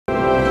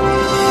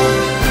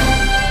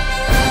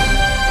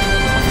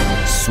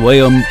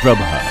Swayam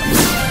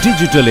Prabha.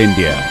 Digital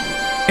India.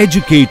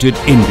 Educated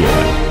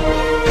India.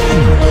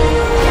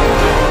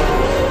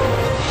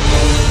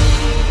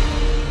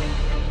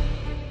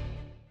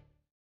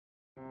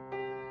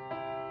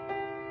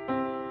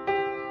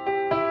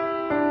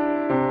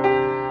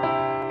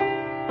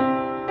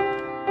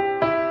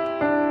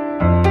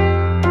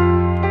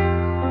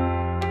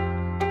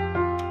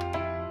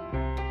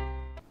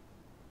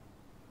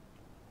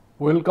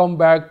 Welcome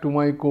back to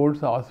my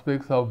course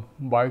Aspects of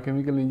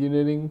Biochemical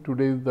Engineering.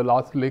 Today is the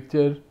last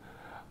lecture.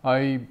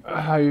 I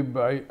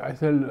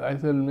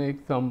shall make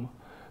some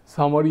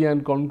summary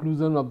and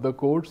conclusion of the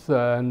course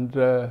and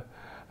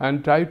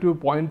try to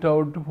point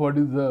out what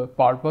is the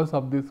purpose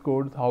of this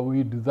course, how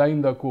we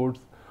design the course,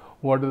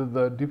 what are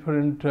the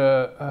different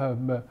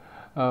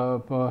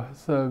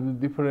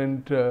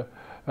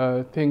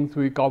things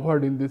we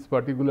covered in this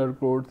particular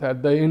course.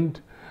 At the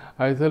end,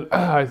 I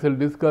shall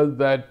discuss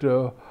that.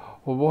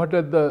 What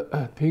are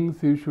the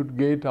things you should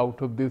get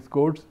out of this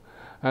course,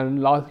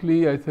 and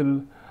lastly I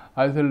shall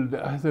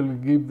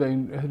give the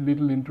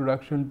little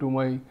introduction to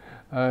my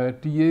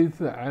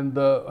TAs, and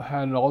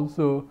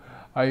also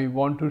I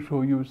want to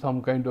show you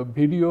some kind of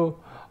video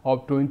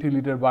of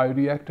 20-liter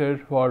bioreactor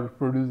for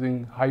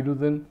producing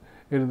hydrogen.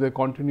 It is a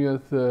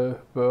continuous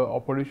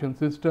operation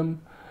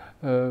system.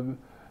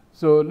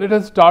 So let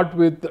us start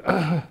with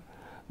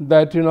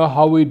that,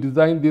 how we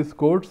design this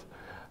course.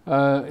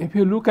 If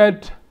you look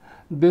at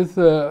this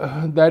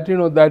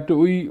that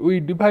we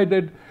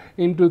divided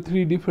into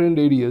 3 different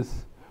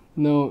areas.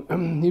 Now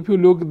if you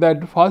look,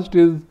 that first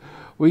is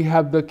we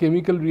have the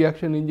chemical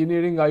reaction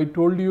engineering. I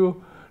told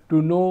you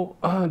to know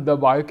the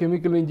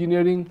biochemical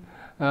engineering,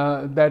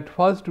 that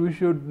first we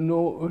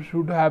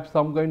should have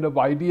some kind of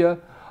idea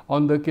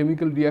on the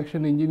chemical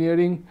reaction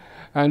engineering,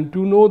 and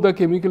to know the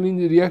chemical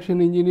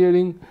reaction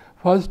engineering,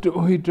 first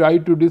we try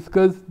to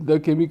discuss the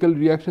chemical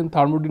reaction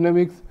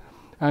thermodynamics.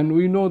 And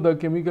we know the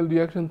chemical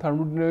reaction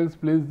thermodynamics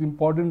plays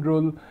important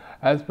role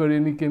as per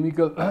any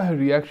chemical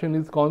reaction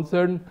is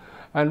concerned,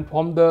 and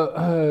from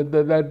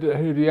that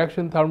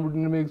reaction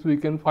thermodynamics we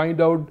can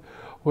find out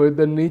whether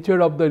the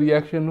nature of the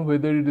reaction,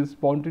 whether it is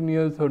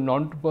spontaneous or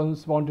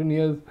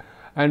non-spontaneous,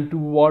 and to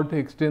what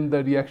extent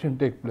the reaction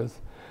takes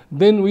place.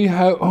 Then we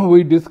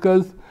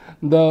discuss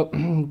the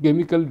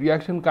chemical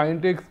reaction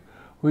kinetics,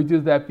 which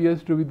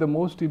appears to be the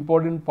most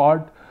important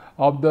part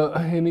of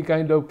any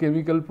kind of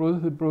chemical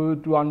process.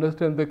 To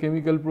understand the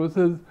chemical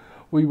process,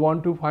 we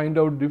want to find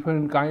out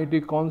different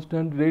kinetic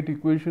constant, rate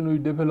equation we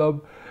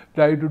develop,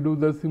 try to do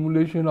the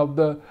simulation of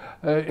the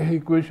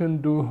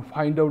equation to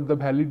find out the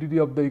validity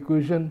of the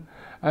equation,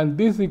 and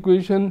this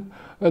equation,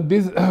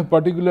 this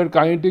particular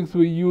kinetics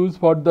we use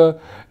for the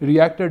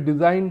reactor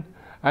design.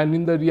 And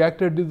in the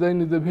reactor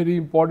design is a very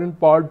important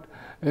part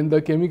in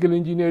the chemical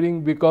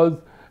engineering,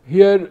 because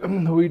here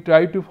we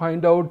try to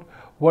find out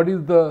what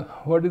is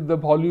the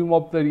volume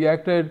of the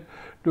reactor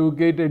to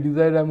get a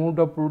desired amount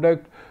of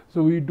product.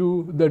 So we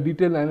do the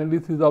detailed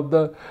analysis of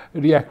the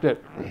reactor.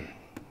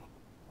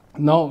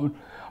 Now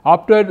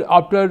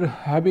after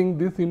having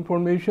this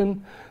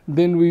information,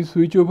 then we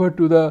switch over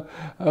to the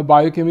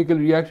biochemical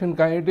reaction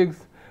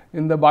kinetics.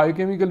 In the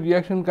biochemical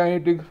reaction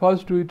kinetics,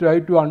 first we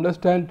try to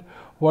understand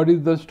what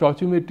is the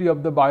stoichiometry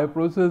of the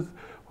bioprocess,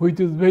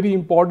 which is very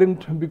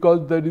important,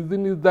 because the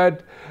reason is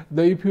that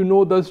if you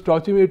know the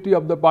stoichiometry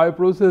of the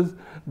bioprocess,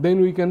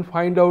 then we can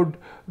find out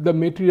the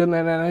material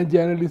and energy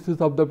analysis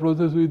of the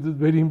process, which is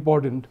very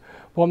important.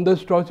 From the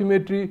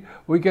stoichiometry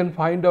we can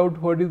find out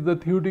what is the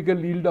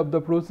theoretical yield of the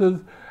process,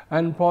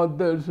 and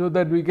so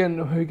that we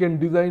can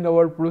design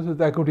our process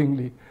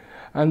accordingly.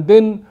 And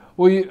then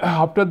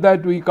after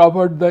that we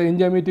covered the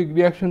enzymatic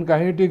reaction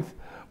kinetics,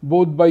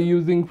 both by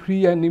using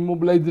free and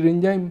immobilized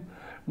enzyme.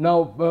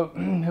 Now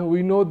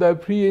we know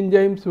that free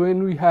enzymes,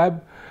 when we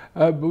have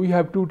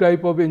 2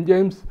 type of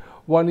enzymes.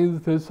 One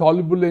is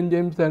soluble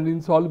enzymes and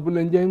insoluble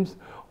enzymes.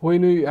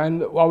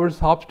 And our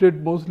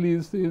substrate mostly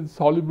is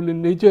soluble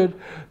in nature.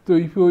 So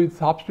if your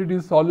substrate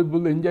is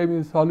soluble, enzyme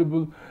is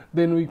soluble,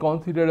 then we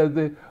consider as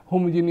a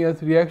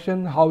homogeneous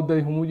reaction. How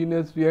the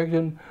homogeneous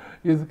reaction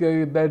is,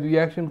 that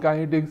reaction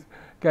kinetics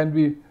can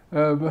be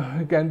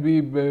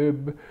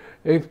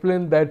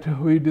explained, that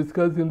we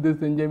discuss in this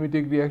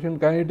enzymatic reaction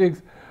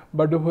kinetics.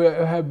 But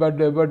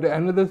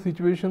another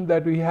situation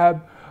that we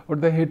have, or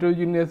the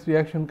heterogeneous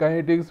reaction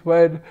kinetics,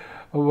 where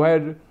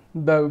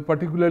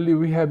particularly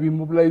we have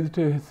immobilized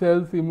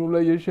cells.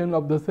 Immobilization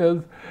of the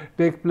cells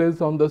take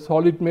place on the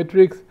solid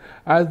matrix.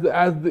 As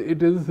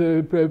it is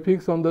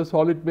fixed on the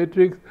solid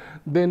matrix,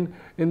 then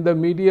in the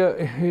media,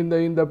 in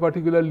the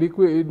particular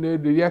liquid, in the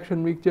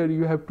reaction mixture,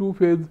 you have 2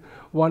 phases.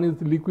 One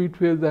is liquid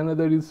phase,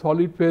 another is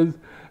solid phase.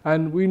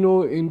 And we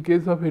know in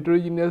case of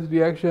heterogeneous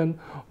reaction,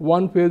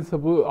 one phase,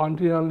 suppose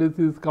until unless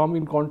is come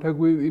in contact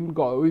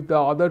with the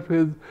other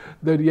phase,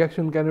 the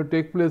reaction cannot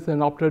take place,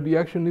 and after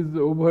reaction is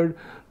over,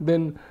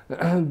 then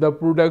the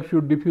product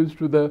should diffuse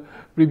to the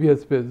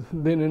previous phase,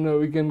 then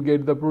we can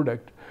get the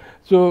product.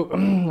 So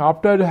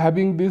after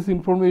having this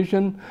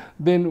information,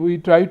 then we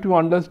try to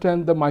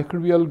understand the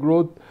microbial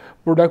growth,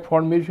 product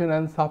formation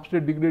and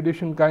substrate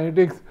degradation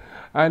kinetics.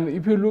 And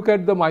if you look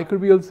at the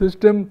microbial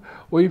system,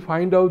 we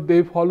find out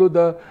they follow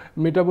the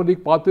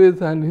metabolic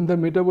pathways, and in the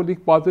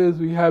metabolic pathways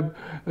we have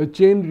a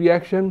chain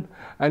reaction,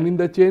 and in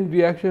the chain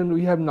reaction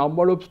we have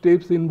number of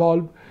steps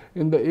involved.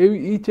 In the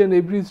each and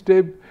every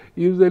step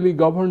usually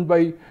governed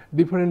by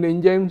different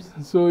enzymes,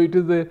 so it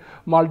is a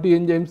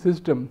multi-enzyme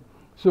system.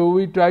 So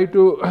we try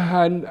to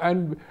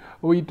and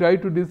we try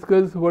to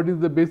discuss what is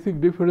the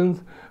basic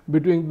difference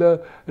between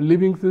the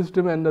living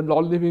system and the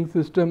non-living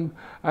system,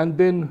 and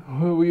then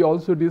we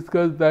also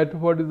discuss that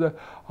what is the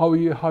how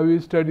we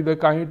study the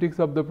kinetics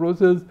of the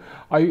process.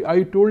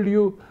 I told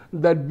you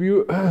that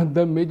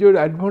the major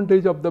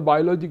advantage of the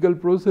biological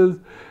process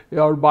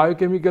or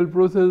biochemical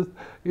process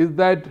is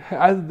that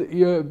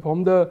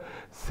from the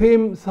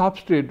same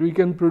substrate we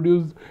can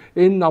produce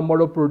n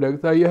number of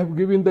products. I have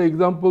given the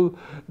example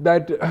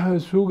that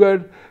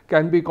sugar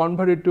can be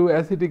converted to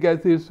acetic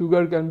acid,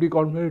 sugar can be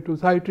converted to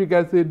citric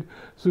acid,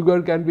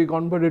 sugar can be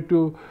converted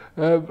to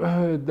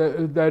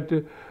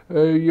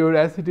your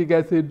acetic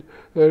acid,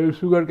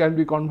 sugar can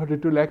be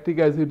converted to lactic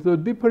acid. So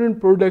different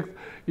products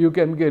you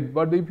can get,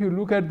 but if you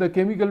look at the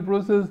chemical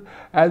process,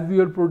 as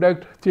your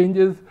product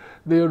changes,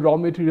 their raw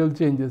material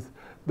changes.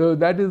 So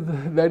that is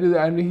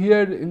and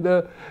here in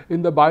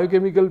the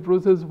biochemical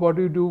process, what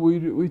we do,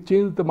 we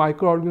change the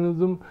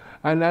microorganism,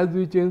 and as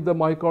we change the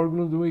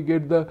microorganism we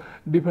get the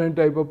different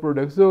type of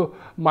products. So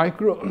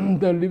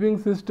the living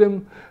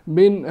system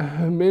main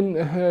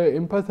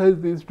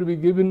emphasis is to be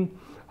given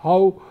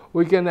how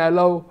we can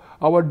allow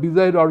our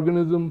desired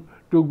organism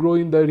to grow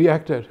in the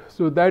reactor.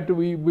 So that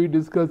we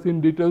discuss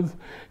in details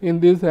in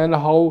this, and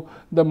how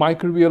the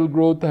microbial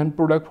growth and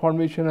product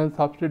formation and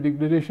substrate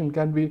degradation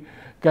can be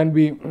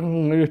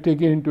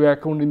taken into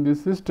account in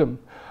this system.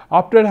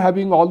 After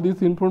having all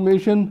this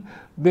information,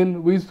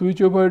 then we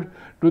switch over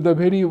to the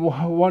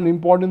one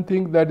important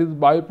thing, that is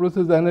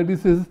bioprocess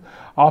analysis,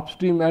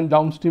 upstream and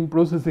downstream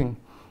processing.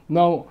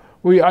 Now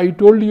I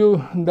told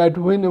you that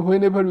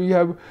whenever we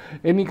have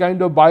any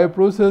kind of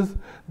bioprocess,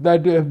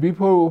 that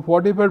before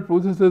whatever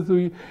processes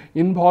we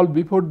involve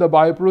before the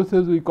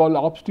bioprocess we call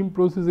upstream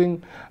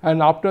processing,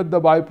 and after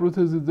the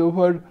bioprocess is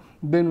over,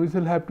 then we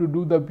shall have to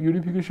do the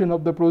purification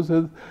of the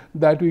process,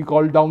 that we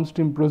call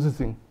downstream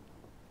processing.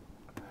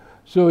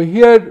 So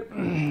here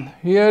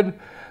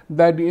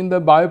that in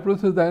the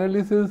bioprocess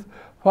analysis,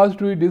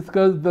 first we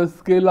discuss the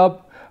scale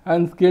up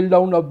and scale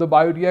down of the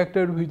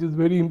bioreactor, which is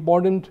very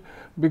important,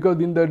 because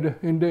in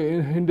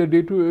the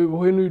day to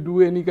when we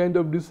do any kind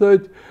of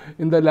research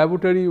in the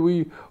laboratory,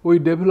 we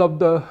develop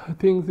the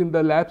things in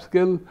the lab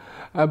scale,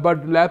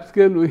 but lab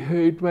scale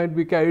it might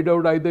be carried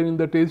out either in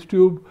the test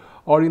tube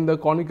or in the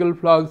conical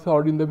flux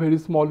or in the very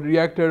small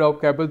reactor of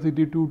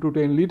capacity 2 to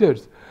 10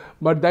 liters.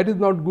 But that is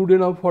not good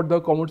enough for the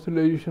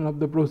commercialization of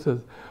the process.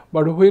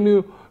 But when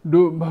you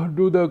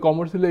do the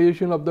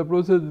commercialization of the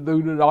process, they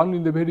will run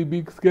in the very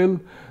big scale.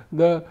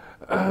 The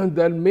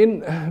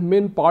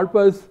main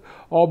purpose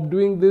of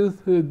doing this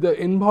is the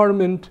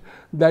environment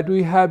that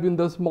we have in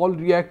the small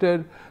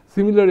reactor,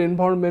 similar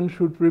environment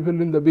should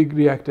prevail in the big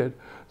reactor.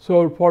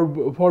 So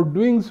for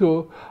doing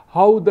so,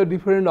 how the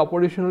different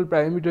operational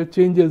parameter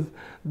changes,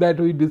 that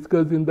we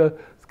discuss in the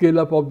scale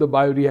up of the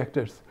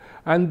bioreactors.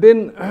 And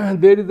then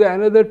there is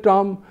another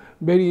term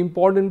very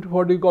important,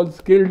 what we call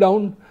scale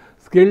down.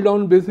 Scale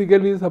down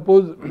basically,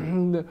 suppose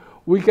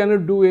we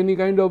cannot do any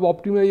kind of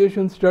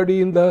optimization study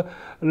in the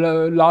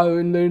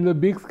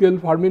big scale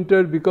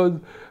fermenter,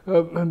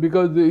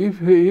 because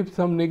if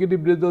some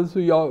negative results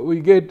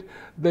we get,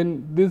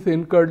 then this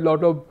incurred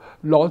lot of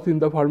loss in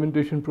the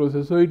fermentation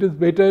process. So it is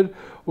better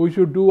we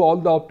should do all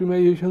the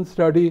optimization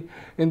study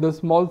in the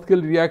small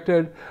scale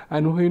reactor,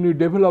 and when we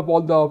develop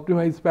all the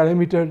optimized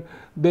parameter,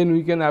 then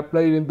we can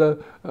apply it in the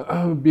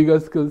bigger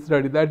scale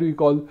study, that we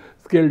call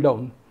scale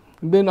down.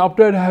 Then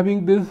after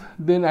having this,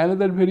 then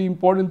another very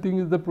important thing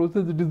is the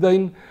process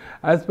design.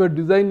 As per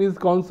design is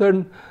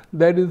concerned,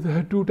 there is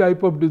two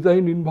type of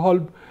design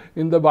involved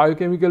in the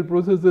biochemical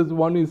processes.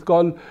 One is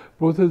called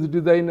process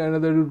design,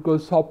 another is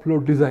called shop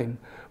floor design.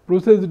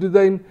 Process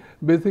design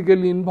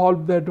basically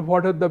involves that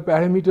what are the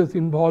parameters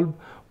involved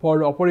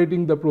for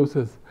operating the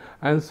process,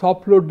 and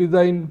shop floor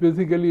design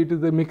basically it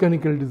is a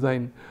mechanical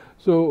design.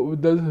 So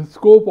the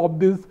scope of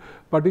this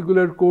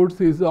particular course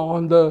is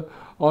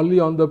only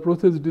on the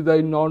process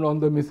design, not on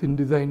the machine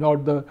design or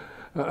the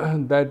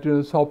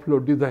shop floor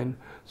design.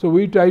 So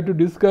we try to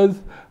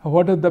discuss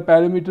what are the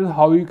parameters,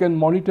 how you can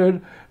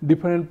monitor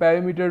different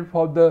parameters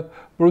for the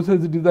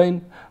process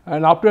design.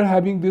 And after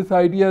having this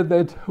idea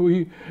that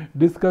we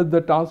discuss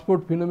the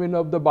transport phenomena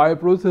of the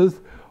bioprocess,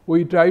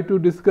 we try to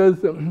discuss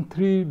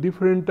three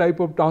different type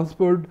of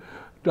transport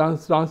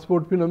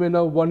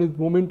phenomena. One is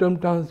momentum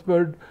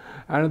transport,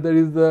 another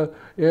is the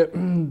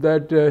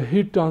that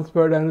heat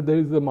transfer, and there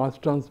is the mass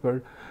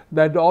transfer.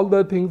 That all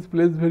the things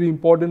plays very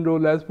important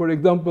role. As for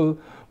example,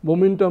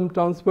 momentum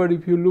transfer,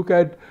 if you look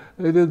at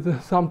it is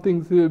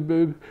something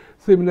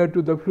similar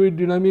to the fluid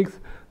dynamics,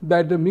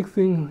 that the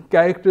mixing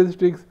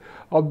characteristics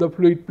of the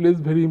fluid plays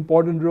very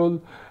important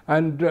role.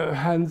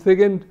 And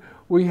second,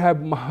 we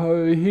have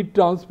heat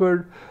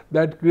transfer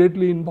that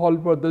greatly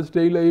involved for the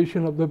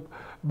sterilization of the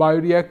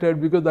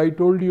bioreactor, because I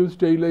told you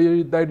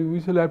sterilization that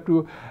we shall have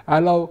to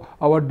allow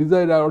our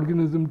desired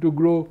organism to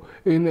grow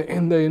in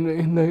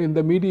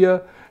the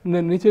media, and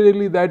then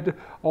naturally that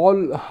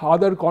all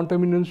other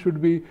contaminants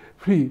should be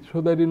free,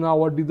 so that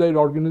our desired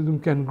organism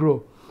can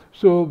grow.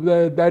 So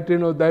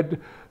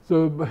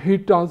so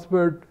heat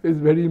transfer is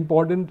very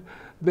important.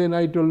 Then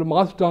I told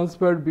mass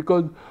transfer,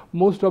 because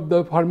most of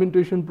the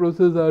fermentation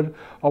process are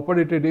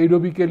operated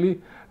aerobically,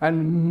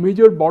 and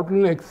major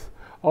bottlenecks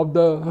of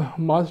the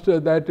master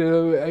that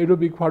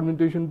aerobic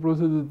fermentation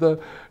process is the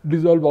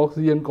dissolved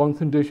oxygen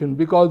concentration,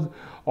 because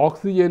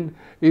oxygen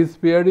is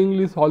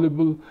sparingly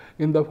soluble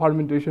in the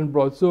fermentation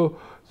process.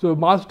 So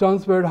mass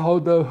transfer, how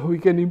we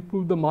can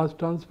improve the mass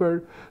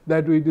transfer,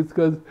 that we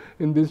discuss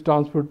in this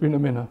transport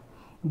phenomena.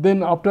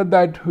 Then after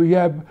that we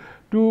have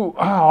two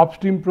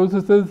upstream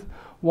processes.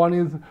 One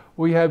is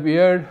we have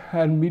air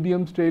and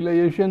medium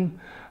sterilization.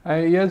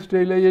 Air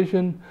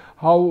sterilization,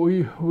 how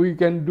we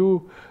can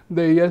do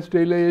the air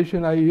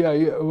sterilization.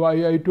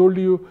 I told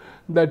you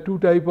that two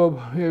type of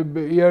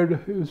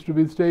air is to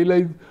be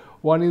sterilized.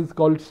 One is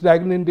called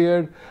stagnant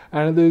air,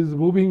 another is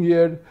moving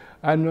air.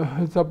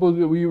 And suppose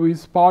we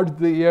spark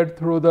the air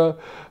through the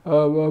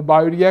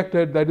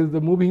bioreactor, that is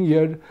the moving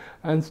air.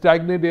 And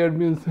stagnant air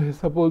means,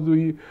 suppose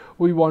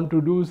we want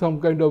to do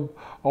some kind of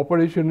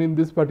operation in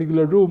this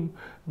particular room,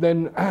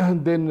 then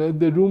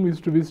the room is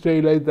to be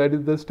sterilized, that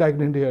is the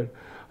stagnant air.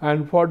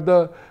 And for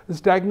the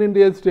stagnant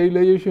air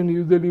sterilization,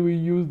 usually we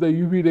use the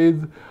UV rays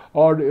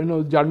or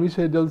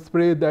germicidal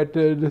spray that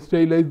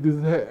sterilize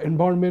this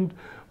environment.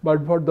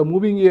 But for the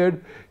moving air,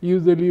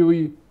 usually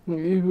we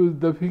use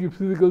the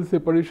physical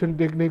separation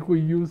technique. We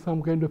use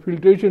some kind of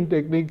filtration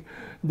technique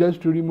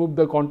just to remove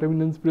the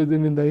contaminants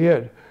present in the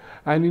air.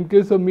 And in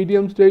case of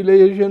medium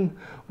sterilization,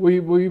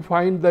 we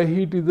find the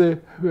heat is a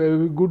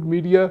good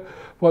media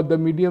for the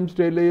medium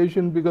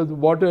sterilization, because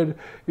water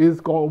is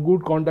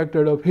good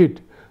conductor of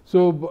heat.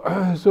 So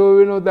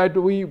that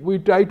we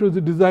try to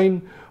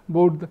design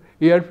both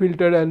the air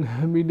filter and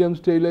medium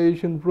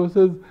sterilization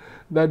process,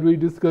 that we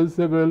discuss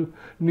several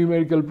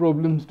numerical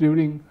problems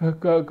during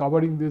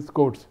covering this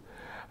course.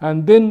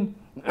 And then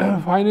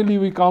finally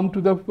we come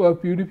to the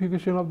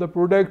purification of the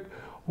product,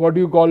 what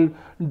you call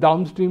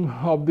downstream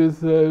of this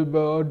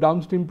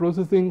downstream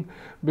processing,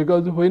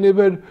 because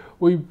whenever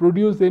we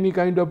produce any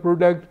kind of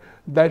product,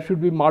 that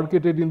should be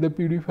marketed in the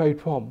purified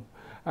form.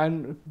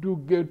 And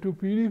to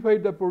purify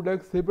the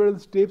product, several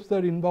steps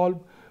are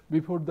involved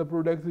before the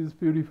product is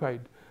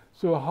purified.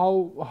 So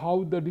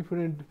how the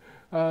different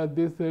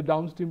this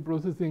downstream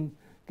processing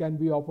can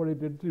be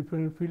operated,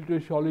 different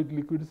filter, solid,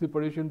 liquid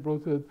separation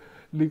process,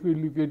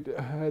 liquid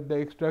the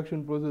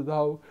extraction process,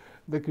 how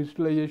the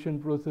crystallization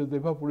process, the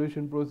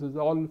evaporation process,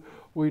 all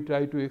we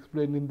try to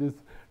explain in this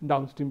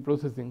downstream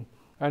processing.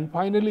 And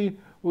finally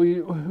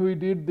we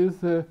did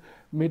this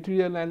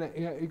material and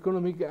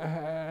economic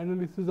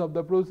analysis of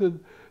the process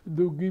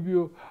to give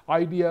you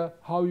idea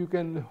how you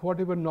can,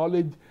 whatever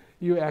knowledge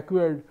you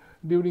acquired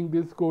during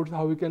this course,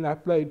 how you can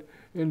apply it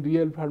in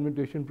real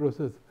fermentation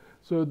process.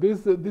 So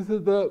this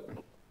is the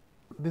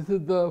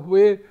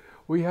way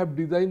we have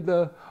designed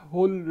the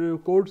whole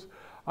course.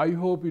 I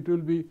hope it will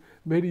be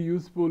very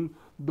useful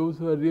those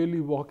who are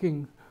really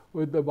working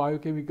with the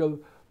biochemical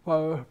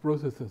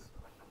processes.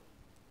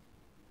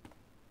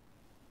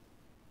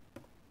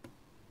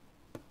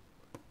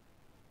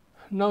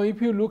 Now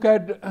if you look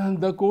at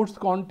the course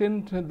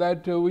content,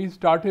 that we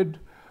started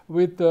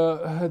with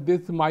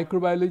this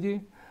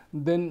microbiology,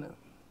 then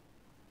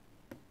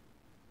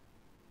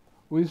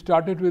we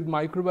started with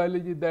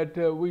microbiology, that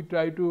we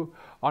try to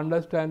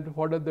understand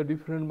what are the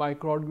different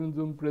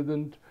microorganisms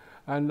present,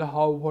 and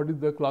what is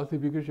the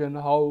classification,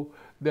 how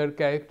their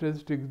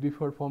characteristics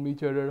differ from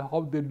each other,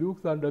 how they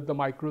look under the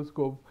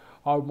microscope,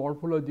 how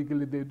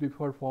morphologically they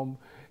differ from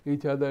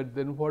each other,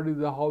 then what is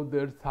how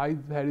their size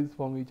varies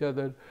from each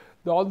other.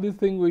 All these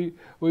things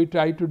we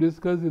try to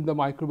discuss in the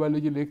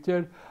microbiology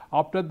lecture.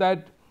 After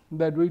that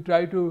we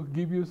try to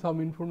give you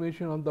some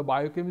information on the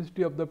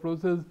biochemistry of the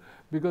process,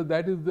 because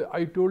that is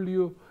I told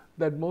you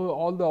that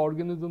all the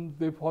organisms,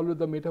 they follow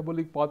the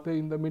metabolic pathway.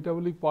 In the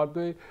metabolic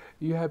pathway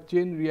you have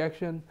chain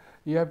reaction,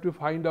 you have to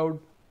find out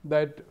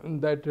that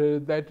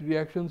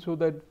reaction, so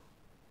that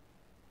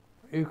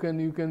you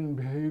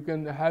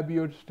can have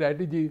your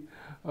strategy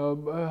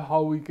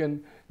how we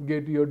can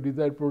get your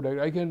desired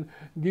product. I can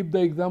give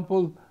the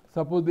example,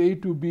 suppose A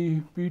to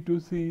B, B to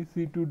C,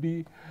 C to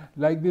D,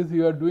 like this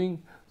you are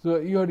doing. So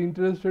you are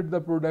interested the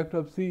product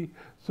of C.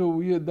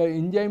 So the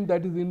enzyme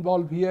that is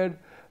involved here.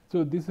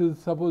 So this is,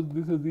 suppose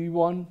this is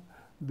E1,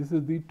 this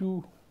is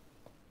E2,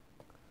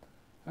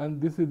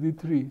 and this is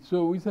E3.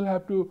 So we shall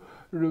have to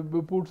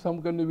put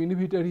some kind of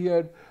inhibitor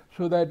here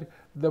so that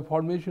the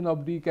formation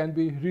of D can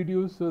be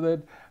reduced, so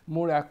that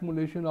more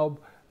accumulation of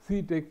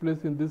C take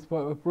place in this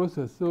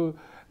process. So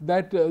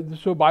that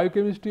so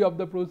biochemistry of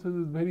the process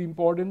is very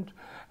important,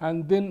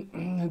 and then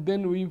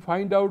then we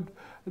find out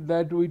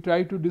that we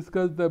try to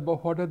discuss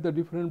what are the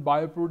different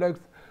bioproducts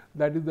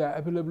that is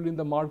available in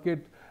the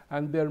market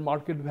and their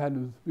market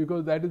values,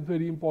 because that is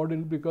very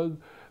important, because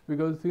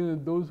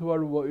those who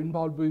are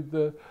involved with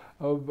the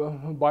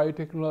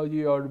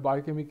biotechnology or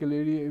biochemical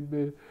area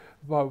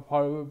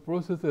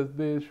processes,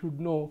 they should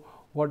know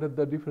what are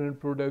the different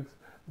products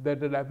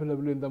that are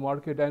available in the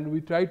market, and we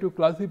try to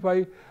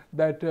classify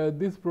that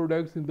these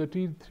products in the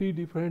three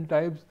different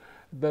types: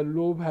 the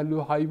low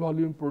value, high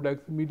volume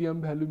products,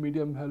 medium value,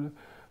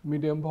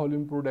 medium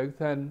volume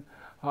products, and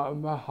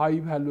high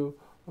value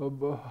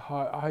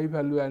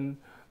and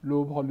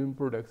low volume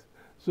products.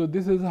 So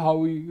this is how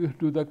we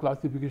do the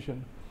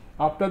classification.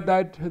 After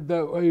that,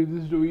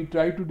 we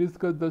try to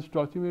discuss the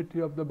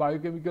stoichiometry of the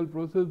biochemical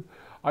process.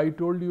 I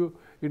told you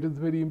it is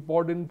very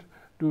important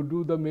to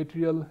do the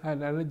material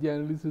and energy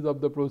analysis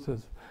of the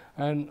process.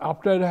 And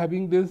after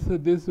having this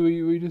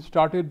we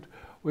started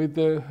with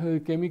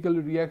chemical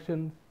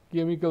reaction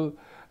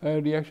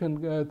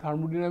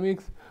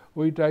thermodynamics.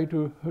 We try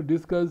to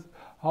discuss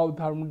how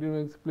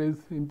thermodynamics plays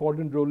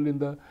important role in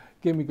the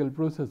chemical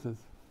processes.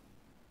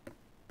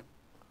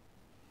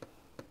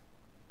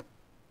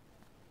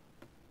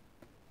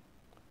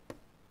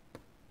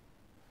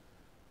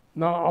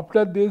 Now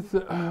after this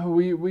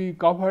we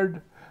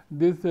covered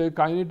this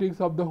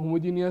kinetics of the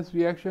homogeneous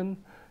reaction,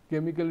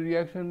 chemical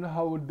reaction,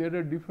 how there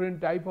are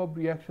different type of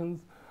reactions.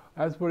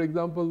 As for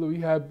example, we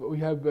have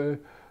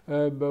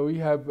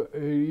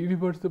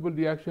irreversible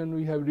reaction,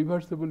 we have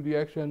reversible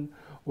reaction,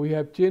 we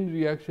have chain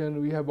reaction,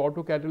 we have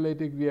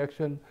autocatalytic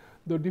reaction.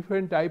 The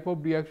different type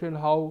of reaction,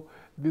 how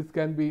this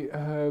can be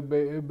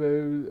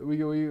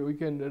we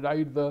can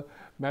write the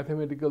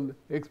mathematical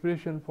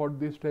expression for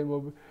this type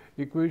of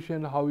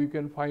equation, how you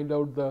can find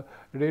out the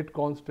rate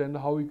constant,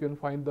 how you can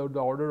find out the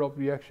order of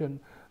reaction.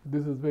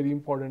 This is very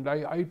important.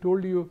 I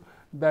told you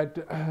that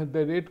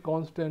the rate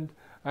constant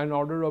and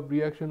order of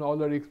reaction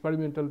all are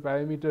experimental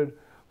parameter.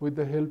 With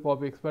the help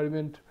of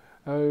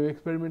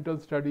experimental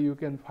study, you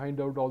can find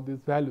out all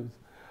these values.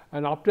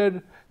 And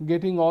after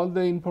getting all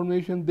the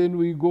information, then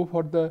we go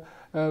for the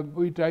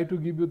we try to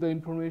give you the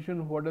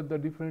information what are the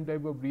different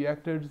type of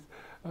reactors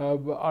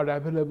are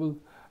available.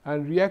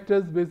 And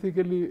reactors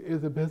basically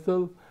is a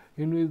vessel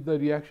in which the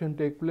reaction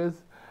take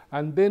place.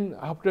 And then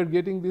after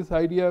getting this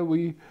idea,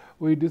 we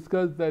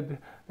discuss that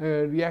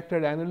reactor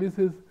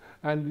analysis,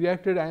 and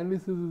reactor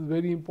analysis is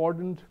very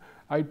important.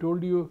 I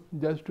told you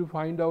just to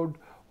find out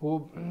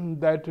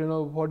that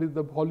what is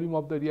the volume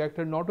of the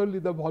reactor. Not only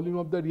the volume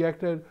of the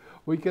reactor,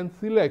 we can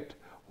select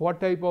what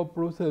type of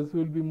process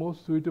will be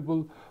most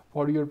suitable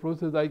for your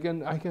process. I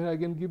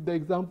can give the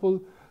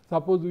example.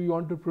 Suppose we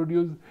want to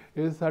produce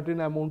a certain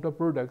amount of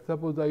product.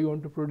 Suppose I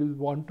want to produce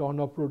 1 ton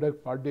of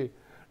product per day.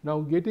 Now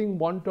getting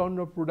 1 ton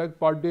of product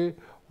per day,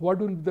 what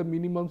will be the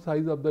minimum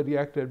size of the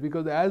reactor?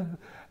 Because as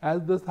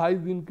the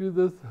size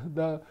increases,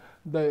 the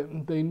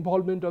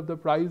involvement of the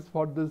price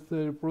for this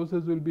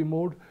process will be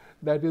more.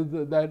 That is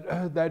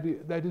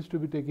to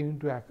be taken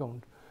into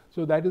account.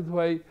 So that is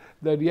why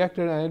the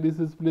reactor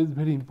analysis plays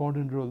very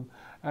important role.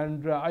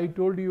 And I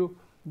told you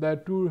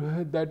that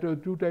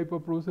two type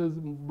of process.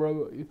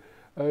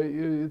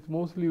 It's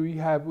mostly we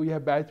have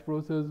batch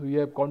process, we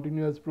have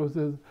continuous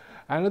process.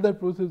 Another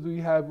process we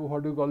have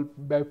what we call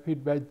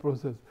feed batch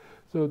process.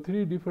 So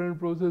 3 different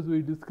processes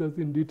we discuss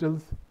in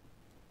details.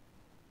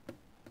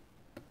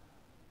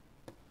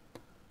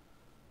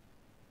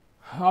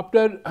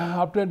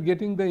 After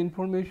getting the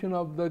information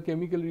of the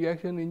chemical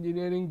reaction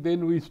engineering,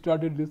 then we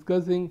started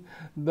discussing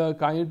the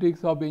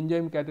kinetics of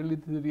enzyme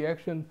catalysis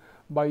reaction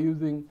by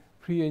using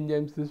free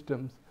enzyme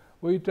systems.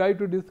 We try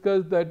to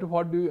discuss that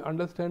what do we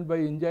understand by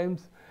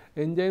enzymes.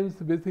 Enzymes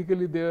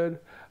basically they are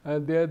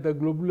the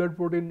globular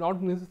protein.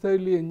 Not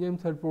necessarily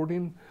enzymes are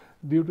protein.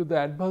 Due to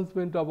the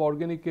advancement of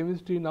organic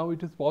chemistry, now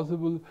it is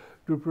possible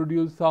to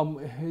produce some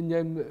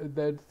enzyme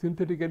that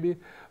synthetically,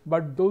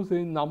 but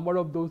number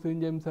of those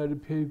enzymes are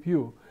very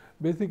few.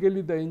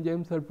 Basically the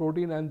enzymes are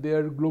protein and they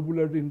are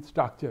globular in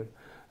structure,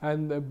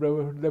 and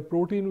the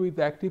protein with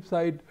active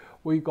site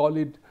we call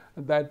it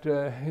that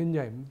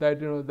enzyme.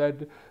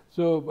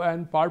 So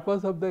and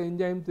purpose of the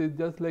enzymes is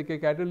just like a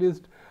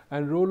catalyst,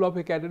 and role of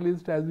a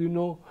catalyst, as you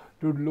know,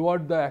 to lower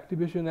the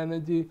activation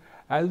energy.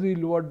 As we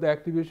lower the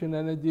activation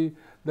energy,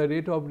 the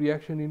rate of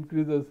reaction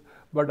increases,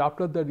 but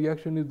after the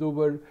reaction is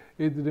over,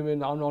 it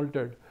remains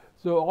unaltered.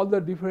 So all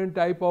the different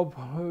type of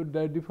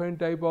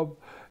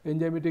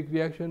enzymatic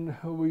reaction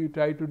we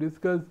try to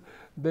discuss.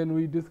 Then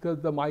we discuss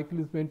the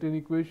Michaelis-Menten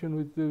equation,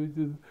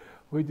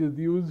 which is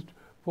used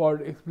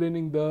for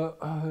explaining the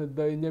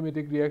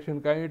enzymatic reaction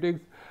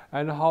kinetics,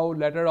 and how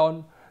later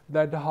on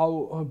that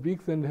how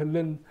Briggs and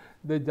Helen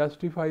they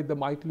justify the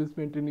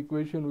Michaelis-Menten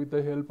equation with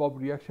the help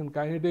of reaction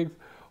kinetics.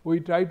 we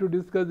try to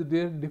discuss the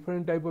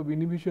different type of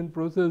inhibition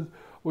process.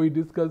 We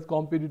discuss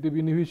competitive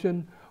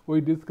inhibition,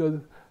 we discuss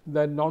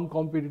the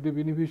non-competitive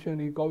inhibition,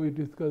 we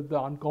discuss the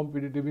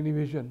uncompetitive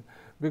inhibition,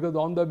 because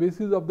on the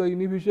basis of the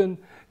inhibition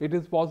it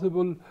is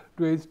possible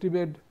to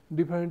estimate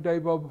different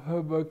type of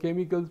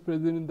chemicals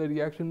present in the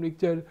reaction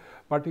mixture,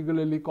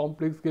 particularly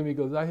complex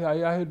chemicals. I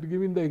had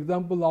given the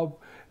example of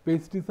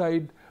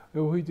pesticide,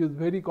 which is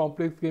very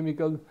complex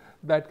chemicals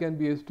that can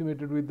be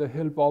estimated with the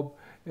help of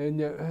the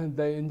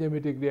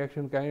enzymatic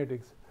reaction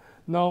kinetics.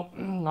 Now,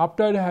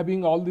 after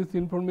having all this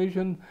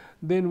information,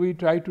 then we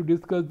try to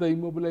discuss the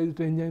immobilized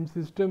enzyme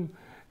system.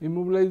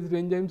 Immobilized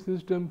enzyme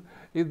system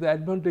is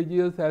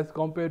advantageous as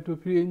compared to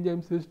free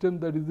enzyme system.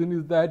 The reason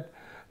is that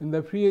in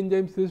the free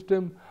enzyme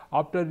system,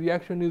 after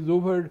reaction is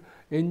over,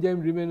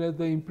 enzyme remain as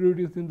the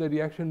impurities in the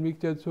reaction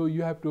mixture, so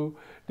you have to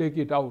take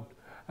it out.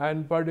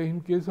 And but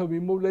in case of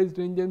immobilized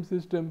enzyme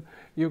system,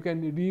 you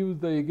can reuse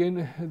the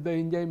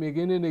enzyme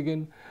again and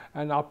again,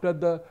 and after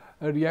the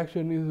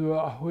reaction is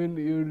when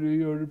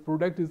your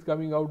product is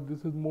coming out,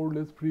 this is more or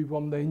less free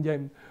from the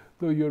enzyme,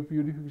 so your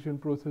purification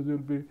process will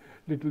be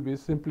little bit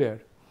simpler.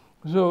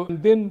 So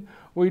then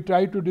we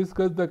try to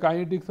discuss the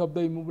kinetics of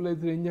the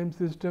immobilized enzyme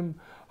system,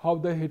 how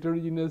the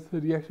heterogeneous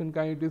reaction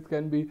kinetics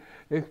can be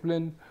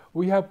explained.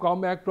 We have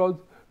come across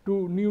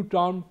two new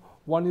terms.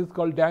 One is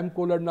called damped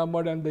Kohler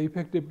number and the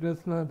effectiveness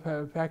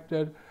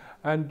factor,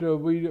 and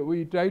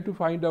we try to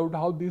find out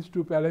how these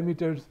two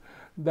parameters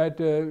that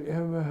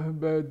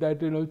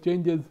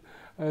changes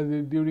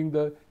during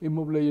the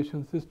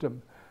immobilization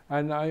system.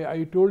 And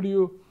I told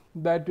you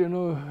that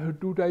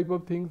two type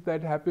of things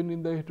that happen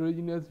in the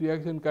heterogeneous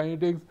reaction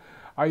kinetics,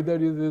 either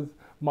is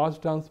mass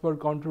transfer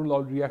control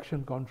or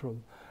reaction control.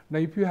 Now,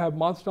 if you have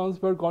mass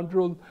transfer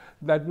control,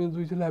 that means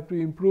we shall have to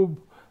improve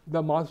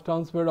the mass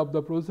transfer of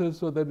the process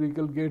so that we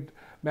can get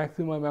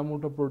maximum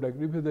amount of product.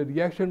 If it is the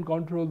reaction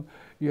control,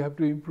 you have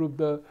to improve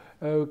the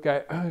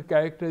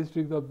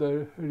characteristics of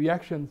the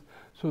reactions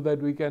so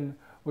that we can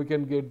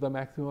get the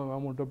maximum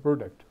amount of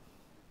product.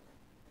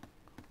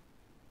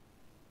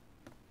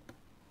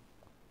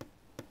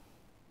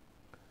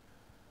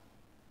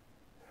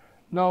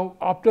 Now,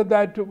 after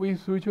that we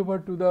switch over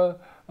to the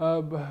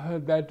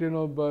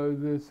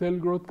the cell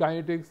growth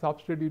kinetics,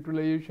 substrate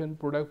utilization,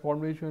 product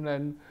formation,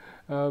 and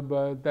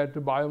that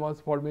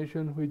biomass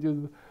formation, which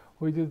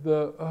is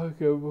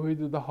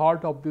the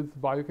heart of this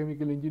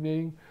biochemical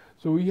engineering.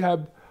 So we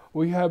have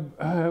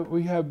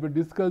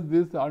discussed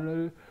this.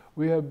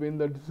 We have in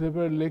the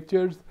several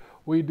lectures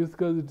we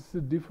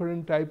discussed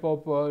different type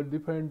of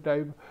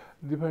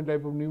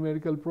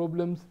numerical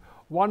problems.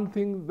 One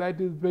thing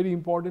that is very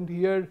important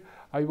here,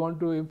 I want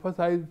to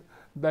emphasize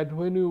that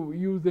when you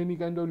use any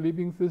kind of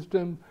living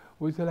system,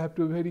 we shall have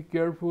to be very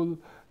careful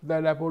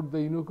that about the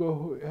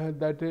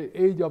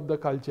age of the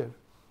culture.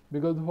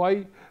 Because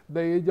why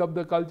the age of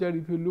the culture?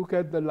 If you look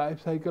at the life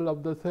cycle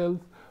of the cells,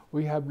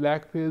 we have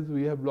lag phase,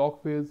 we have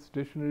log phase,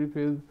 stationary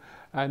phase,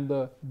 and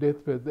the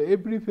death phase.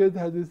 Every phase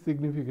has its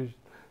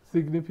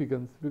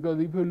significance, because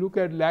if you look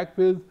at lag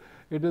phase,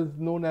 it is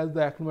known as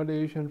the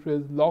acclimatization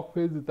phase. Log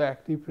phase is the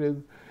active phase.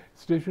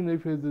 Stationary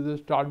phase is the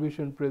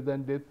starvation phase,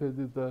 and death phase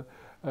is the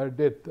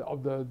death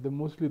of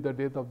mostly the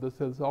death of the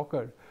cells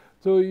occurred.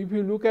 So if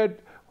you look at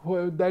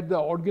that the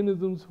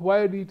organisms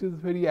where it is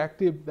very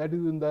active, that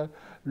is in the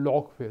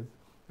log phase.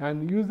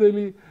 And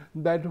usually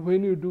that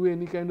when you do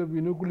any kind of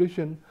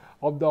inoculation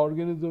of the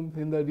organisms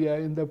in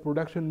the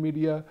production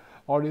media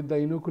or in the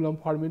inoculum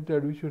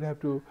fermenter, we should have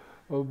to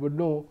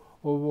know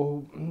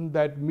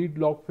that mid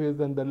log phase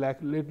and the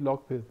late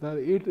log phase. Now,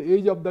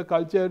 age of the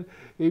culture,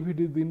 if it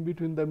is in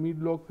between the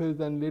mid log phase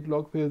and late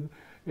log phase,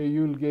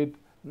 you will get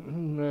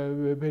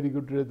very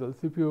good results.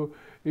 If you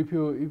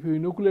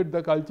inoculate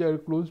the culture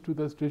close to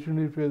the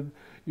stationary phase,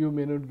 you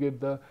may not get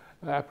the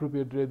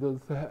appropriate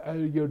results,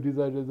 your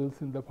desired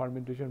results in the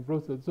fermentation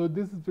process. So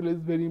this plays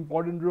very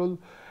important role.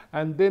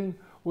 And then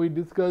we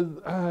discuss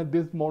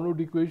this Monod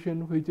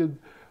equation, which is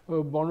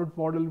Monod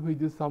model,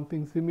 which is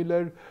something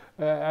similar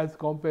as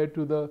compared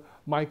to the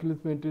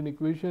Michaelis-Menten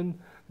equation.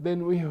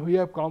 Then we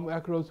have come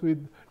across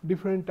with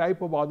different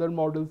type of other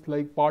models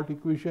like part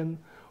equation.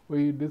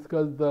 We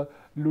discussed the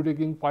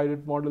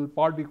Ludeking-Piret model.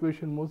 Part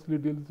equation mostly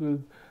deals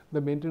with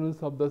the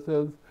maintenance of the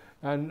cells,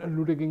 and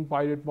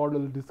Ludeking-Piret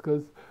model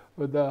discuss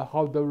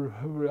how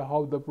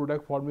the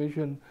product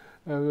formation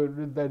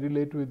that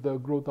relate with the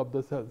growth of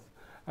the cells.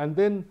 And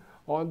then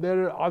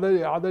there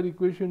are other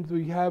equations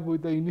we have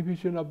with the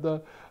inhibition of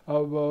the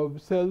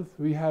cells.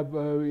 We have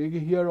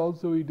here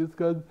also we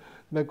discuss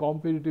the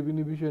competitive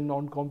inhibition,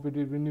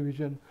 non-competitive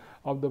inhibition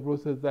of the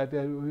process that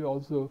we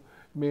also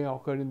may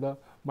occur in the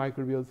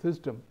microbial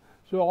system.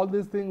 So all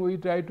these things we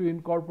try to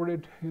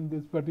incorporate in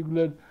this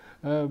particular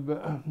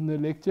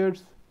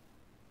lectures.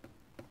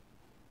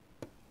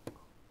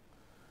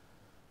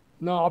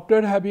 Now,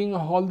 after having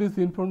all this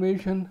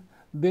information,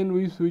 then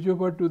we switch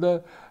over to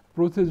the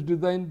process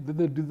design,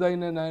 the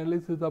design and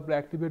analysis of the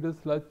activated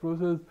sludge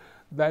process,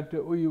 that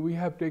we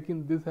have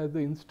taken this as the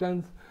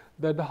instance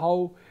that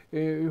how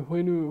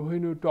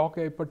when you talk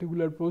a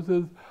particular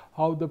process,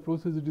 how the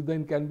process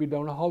design can be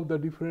done, how the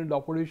different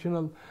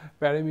operational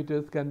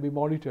parameters can be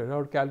monitored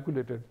or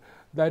calculated.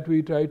 That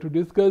we try to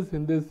discuss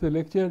in this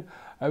lecture.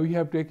 We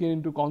have taken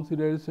into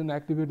consideration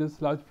activated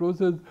sludge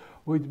process,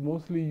 which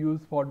mostly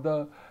used for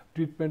the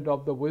treatment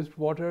of the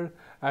wastewater,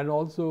 and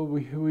also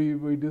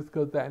we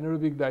discussed the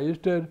anaerobic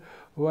digester,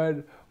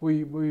 where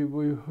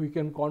we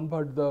can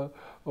convert the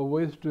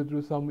waste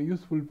to some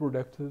useful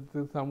products,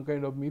 some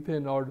kind of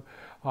methane or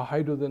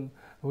hydrogen,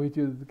 which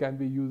can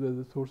be used as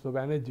a source of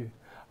energy.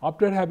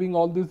 After having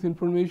all this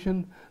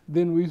information,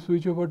 then we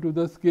switch over to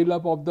the scale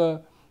up of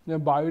the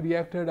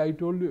bioreactor. I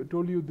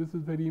told you this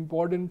is very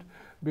important,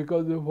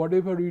 because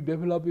whatever we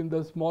develop in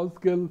the small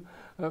scale,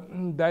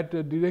 that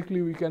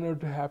directly we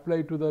cannot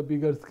apply to the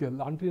bigger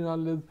scale until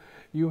unless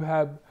you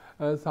have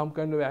some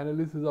kind of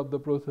analysis of the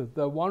process.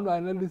 The one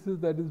analysis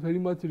that is very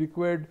much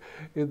required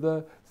is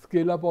the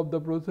scale up of the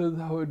process.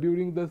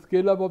 During the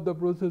scale up of the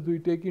process, we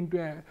take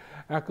into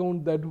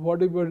account that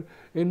whatever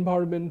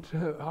environment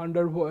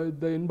under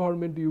the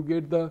environment you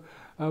get the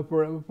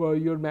for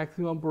your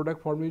maximum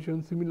product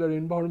formation, similar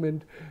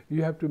environment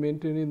you have to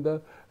maintain in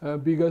the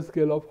bigger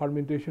scale of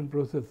fermentation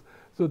process.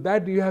 So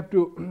that you have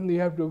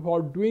to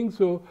for doing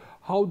so,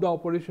 how the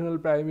operational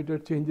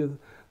parameter changes,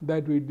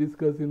 that we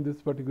discuss in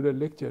this particular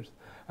lectures.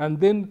 And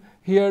then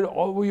here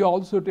we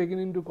also taken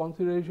into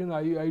consideration,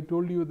 I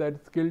told you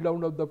that scale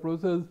down of the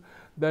process,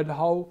 that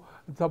how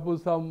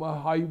suppose some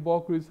high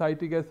backward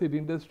citric acid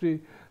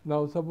industry,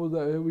 now suppose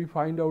we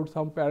find out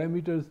some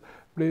parameters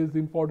plays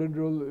important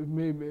role,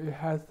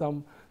 has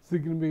some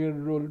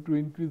significant role to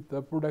increase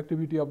the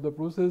productivity of the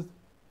process,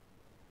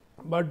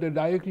 but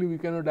directly we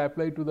cannot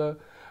apply to the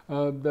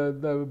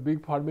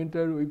big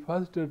fermenter. We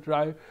first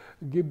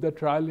give the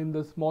trial in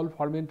the small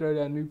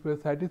fermenter, and if we are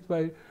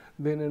satisfied,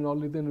 then and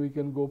only then we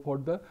can go for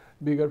the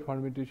bigger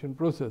fermentation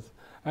process.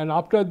 And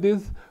after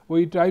this,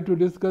 we try to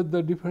discuss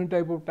the different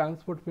type of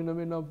transport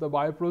phenomena of the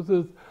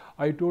bioprocess.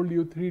 I told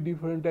you 3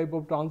 different type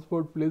of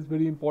transport plays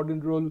very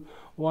important role.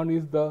 One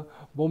is the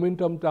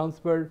momentum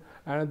transfer,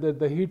 another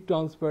the heat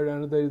transfer,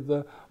 another is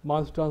the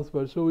mass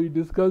transfer. So we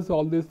discuss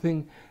all these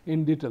things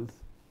in details.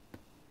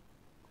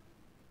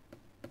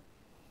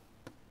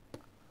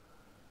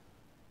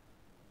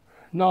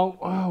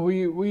 Now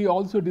we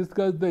also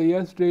discussed the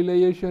air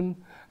sterilization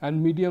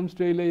and medium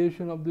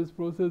sterilization of this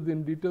process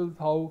in details,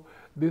 how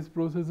these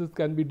processes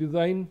can be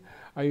designed.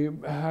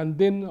 And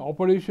then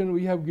operation,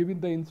 we have given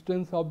the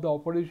instance of the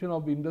operation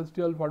of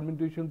industrial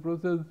fermentation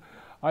process.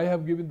 I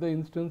have given the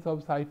instance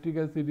of citric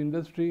acid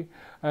industry,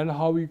 and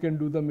how you can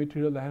do the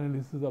material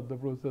analysis of the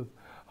process,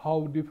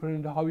 how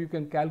you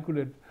can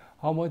calculate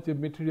how much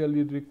material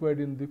is required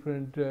in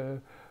different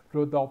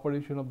through the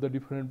operation of the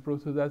different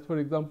process. As for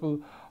example,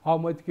 how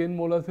much cane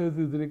molasses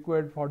is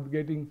required for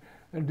getting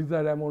a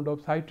desired amount of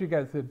citric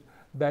acid,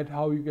 that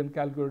how you can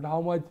calculate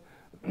how much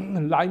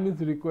lime is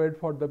required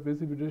for the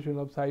precipitation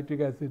of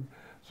citric acid.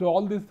 So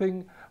all these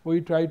things we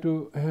try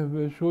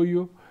to show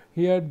you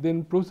here.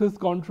 Then process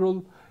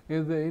control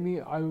is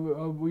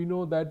we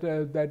know that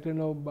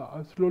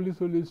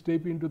slowly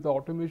step into the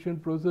automation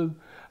process,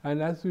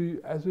 and as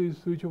we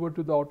switch over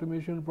to the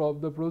automation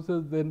of the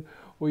process, then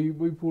we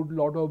put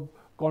lot of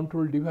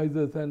control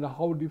devices, and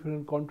how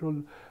different control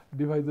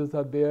devices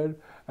are there.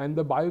 And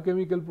the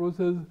biochemical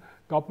process,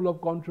 couple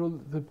of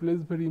controls plays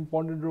very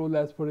important role,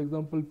 as for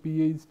example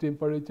pH,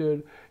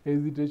 temperature,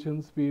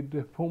 agitation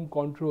speed, foam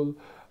control.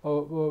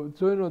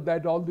 So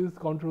that all these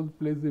controls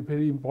plays a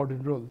very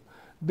important role.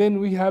 Then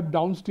we have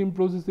downstream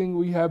processing.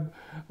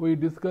 We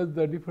discussed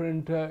the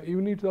different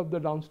units of the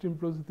downstream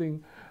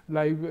processing,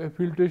 like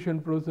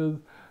filtration process,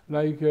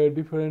 like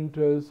different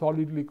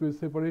solid liquid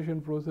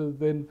separation process.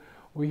 Then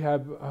we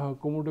have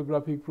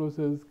chromatographic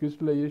process,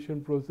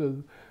 crystallization process,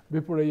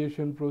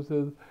 vaporization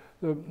process,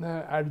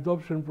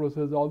 adsorption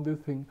process. All these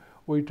things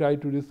we try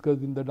to discuss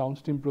in the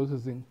downstream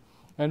processing.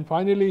 And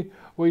finally,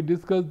 we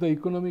discuss the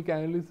economic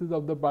analysis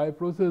of the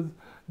bioprocess,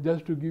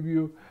 just to give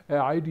you an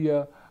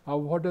idea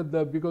of what are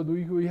the, because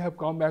we have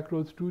come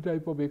across 2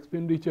 types of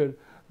expenditure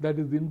that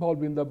is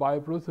involved in the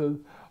bioprocess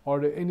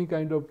or any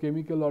kind of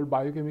chemical or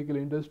biochemical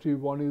industry.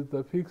 One is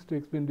the fixed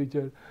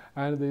expenditure,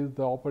 and there is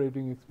the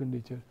operating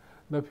expenditure.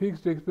 The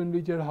fixed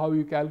expenditure, how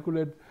you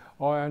calculate,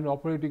 and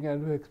operating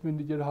and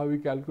expenditure, how we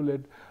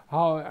calculate,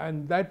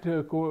 and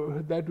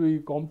that we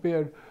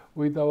compare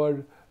with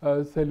our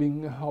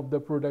selling of the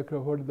product,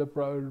 what the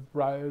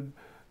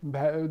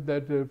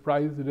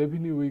price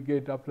revenue we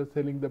get after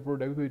selling the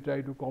product. We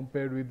try to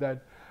compare with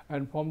that,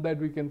 and from that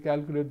we can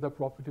calculate the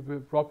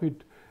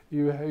profit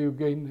you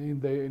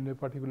gain in a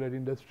particular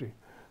industry.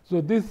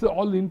 So this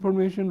all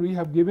information we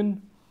have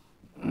given.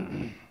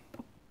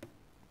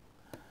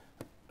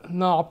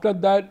 Now after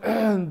that,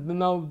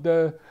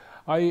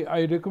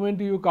 I recommend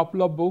you a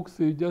couple of books.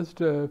 You just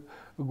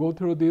go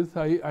through this.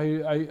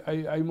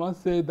 I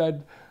must say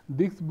that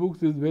this book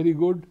is very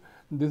good.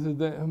 This is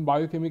the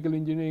Biochemical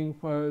Engineering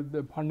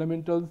the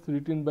Fundamentals,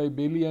 written by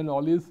Bailey and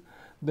Ollis.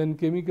 Then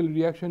Chemical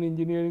Reaction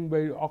Engineering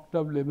by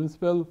Octave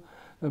Lebensfeld.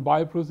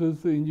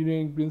 bioprocess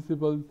engineering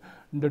principles,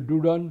 the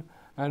Dudon,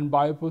 and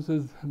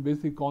bioprocess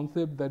basic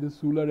concept, that is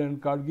Suller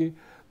and Karge.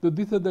 So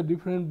these are the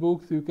different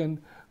books you can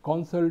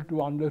consult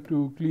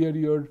to clear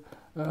your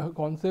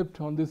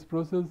concept on this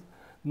process.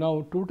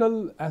 Now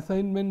total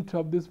assignment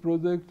of this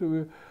project,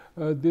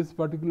 this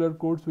particular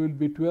course will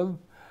be 12,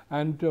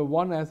 and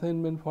one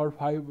assignment for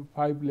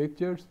five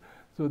lectures,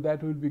 so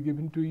that will be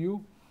given to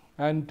you.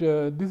 And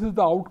this is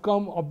the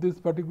outcome of this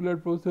particular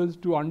process.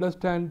 To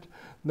understand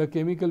the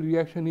chemical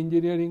reaction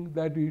engineering,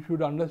 that you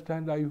should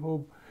understand, I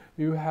hope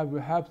you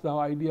have some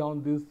idea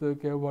on this,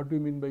 what do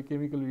you mean by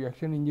chemical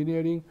reaction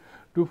engineering.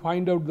 To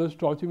find out the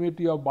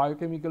stoichiometry of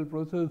biochemical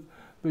process,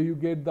 so you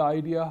get the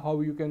idea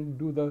how you can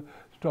do the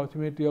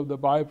stoichiometry of the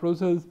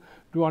bioprocess.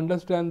 To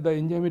understand the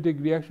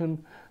enzymatic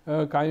reaction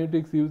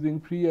kinetics using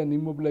free and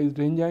immobilized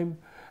enzyme,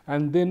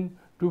 and then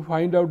to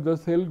find out the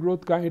cell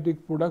growth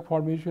kinetic, product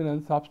formation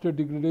and substrate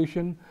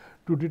degradation.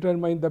 To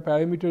determine the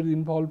parameters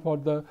involved for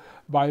the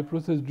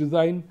bioprocess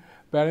design,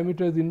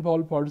 parameters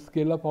involved for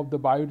scale up of the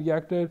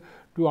bioreactor.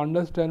 To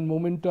understand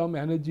momentum,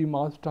 energy,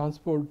 mass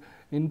transport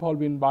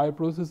involved in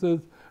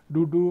bioprocesses.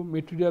 To do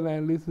material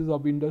analysis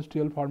of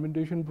industrial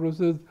fermentation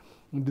process.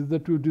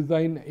 To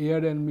design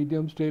air and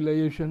medium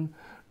sterilization.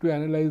 To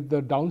analyze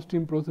the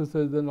downstream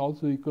processes and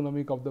also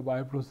economic of the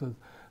bioprocess.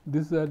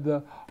 These are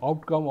the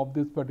outcome of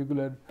this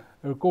particular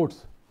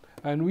course.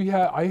 And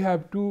I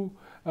have two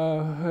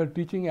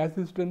teaching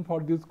assistant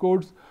for this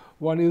course.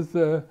 One is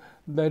that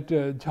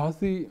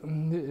Jhansi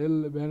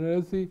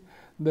Banarasi.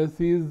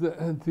 She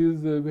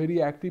is a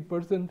very active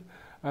person,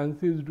 and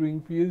she is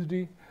doing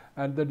PhD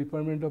at the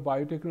Department of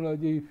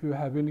Biotechnology. If you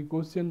have any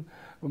question,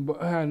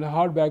 and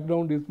her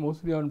background is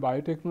mostly on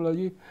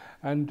biotechnology.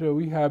 And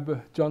we have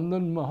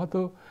Chandan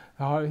Mahato.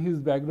 His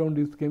background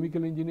is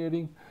chemical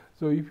engineering.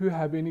 So if you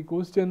have any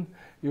question,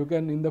 you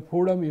can, in the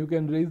forum, you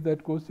can raise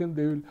that question.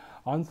 They will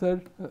answer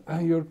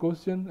your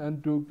question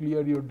and to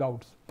clear your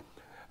doubts.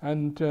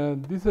 And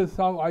this is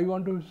some, I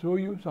want to show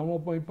you some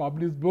of my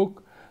published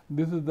book.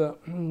 This is the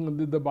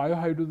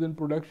Biohydrogen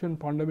Production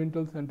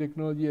Fundamentals and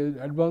Technology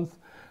Advance.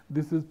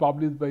 This is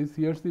published by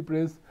CRC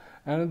Press.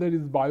 Another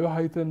is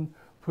Biohydrogen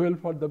Fuel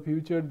for the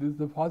Future. This is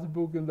the first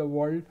book in the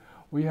world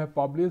we have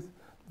published.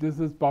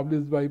 This is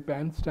published by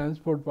PANS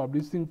Transport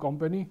Publishing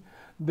Company.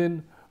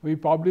 Then we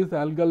published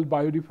Algal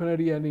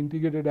Biorefinery and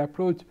Integrated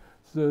Approach,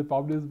 so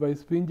published by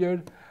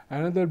Springer.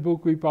 Another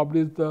book we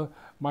published, the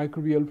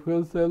Microbial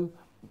Fuel Cell,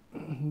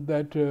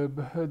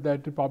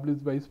 that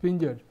published by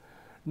Springer.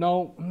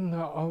 Now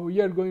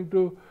we are going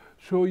to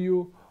show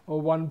you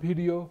one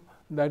video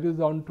that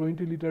is on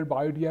 20-liter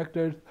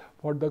bioreactors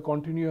for the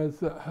continuous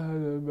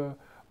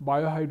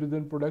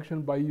biohydrogen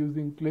production by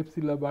using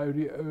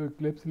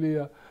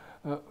Klebsiella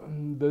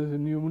the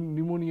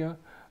pneumonia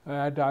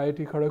at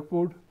IIT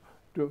Kharagpur,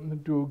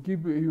 to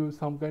give you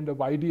some kind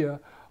of idea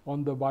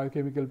on the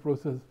biochemical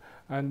process.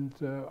 And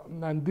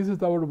this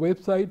is our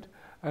website,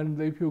 and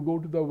if you go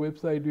to the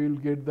website, you will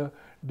get the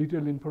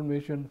detailed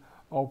information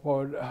of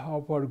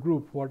our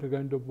group, what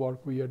kind of work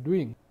we are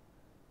doing.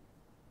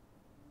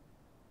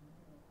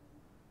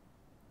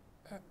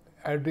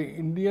 At the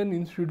Indian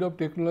Institute of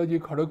Technology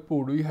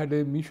Kharagpur, we had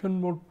a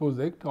mission mode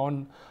project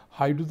on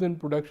hydrogen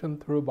production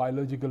through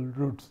biological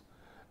routes.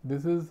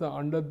 This is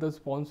under the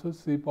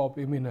sponsorship of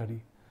Eminari.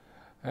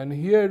 And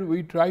here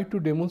we try to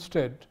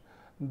demonstrate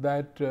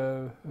that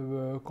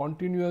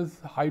continuous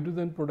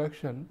hydrogen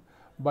production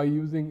by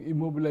using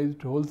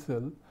immobilized whole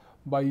cell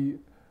by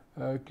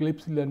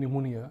Klebsiella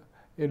pneumonia,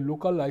 a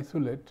local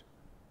isolate.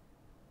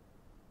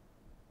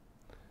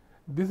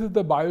 This is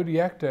the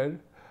bioreactor,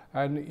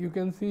 and you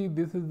can see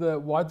this is the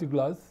watch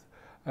glass,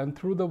 and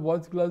through the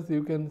watch glass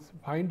you can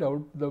find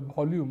out the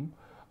volume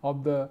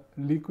of the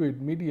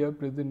liquid media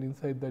present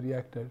inside the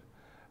reactor.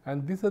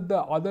 And these are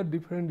the other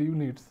different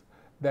units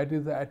that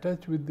is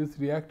attached with this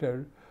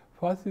reactor.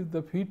 First is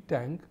the feed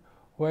tank,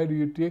 where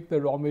you take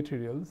the raw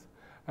materials,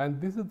 and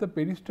this is the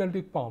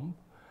peristaltic pump,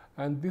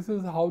 and this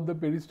is how the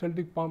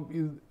peristaltic pump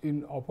is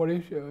in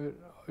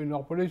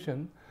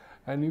operation.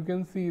 And you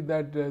can see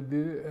that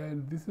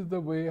this is the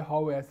way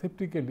how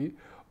aseptically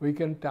we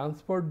can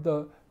transfer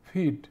the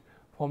feed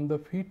from the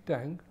feed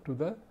tank to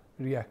the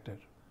reactor.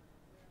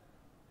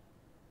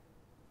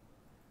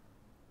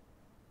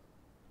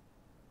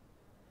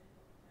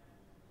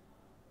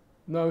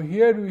 Now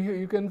here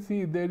you can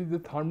see there is a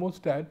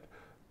thermostat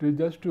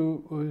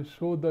to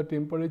show the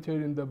temperature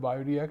in the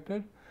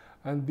bioreactor,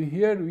 and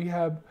here we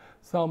have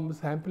some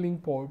sampling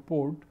port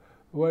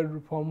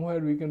from where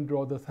we can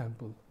draw the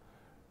sample.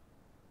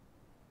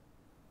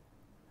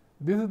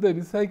 This is the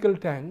recycle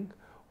tank,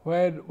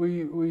 where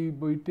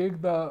we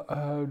take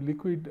the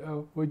liquid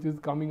which is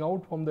coming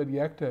out from the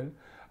reactor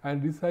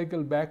and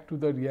recycle back to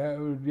the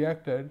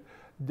reactor,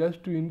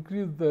 just to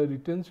increase the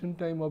retention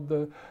time of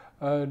the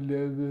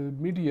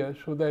media,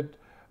 so that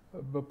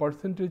the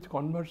percentage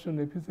conversion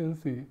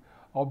efficiency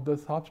of the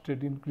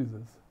substrate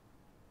increases.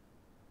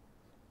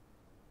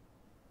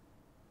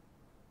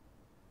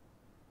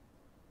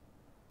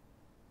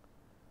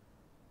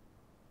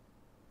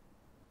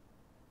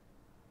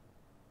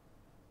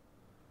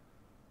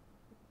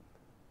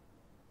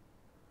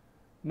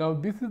 Now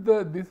this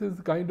is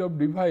kind of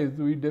device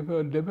we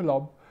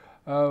develop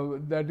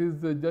that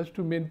is just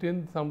to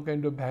maintain some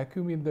kind of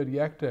vacuum in the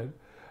reactor,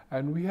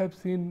 and we have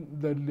seen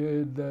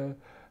the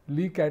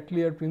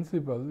Lee-Catlier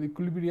principle,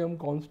 equilibrium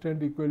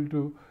constant equal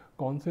to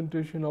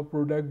concentration of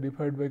product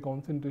divided by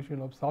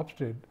concentration of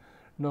substrate.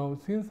 Now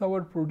since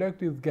our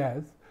product is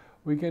gas,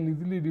 we can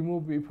easily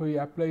remove if we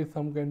apply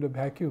some kind of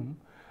vacuum,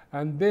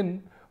 and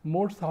then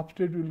more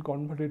substrate will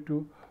convert it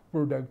to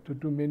product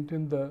to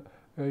maintain the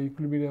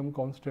equilibrium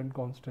constant,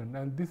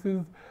 and this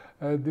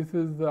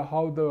is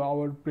how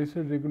our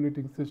pressure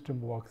regulating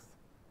system works.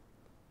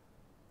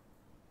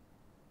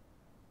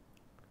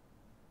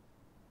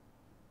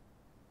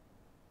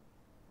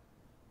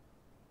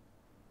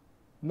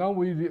 Now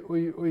we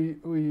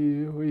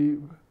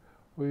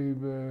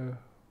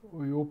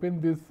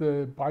open this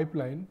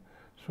pipeline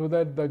so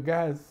that the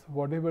gas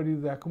whatever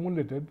is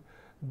accumulated,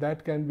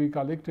 that can be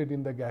collected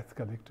in the gas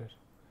collector.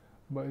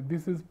 But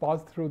this is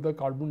passed through the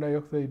carbon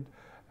dioxide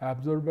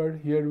absorber.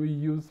 Here we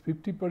use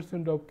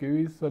 50% of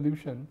KOH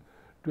solution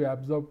to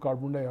absorb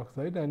carbon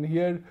dioxide, and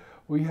here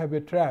we have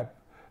a trap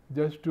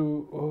just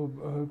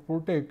to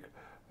protect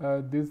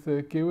this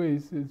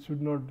KOH. It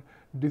should not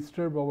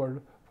disturb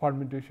our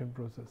fermentation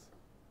process.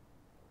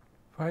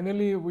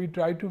 Finally, we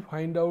try to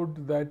find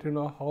out that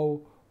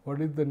what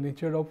is the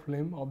nature of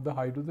flame of the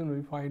hydrogen.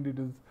 We find it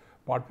is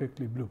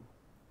perfectly blue.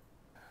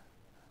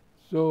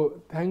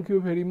 So thank you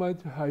very much.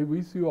 I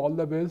wish you all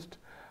the best,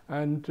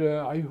 and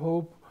I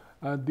hope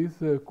this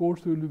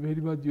course will be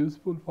very much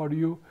useful for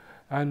you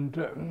and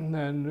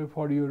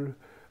for your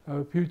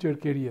future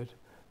career.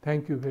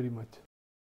 Thank you very much.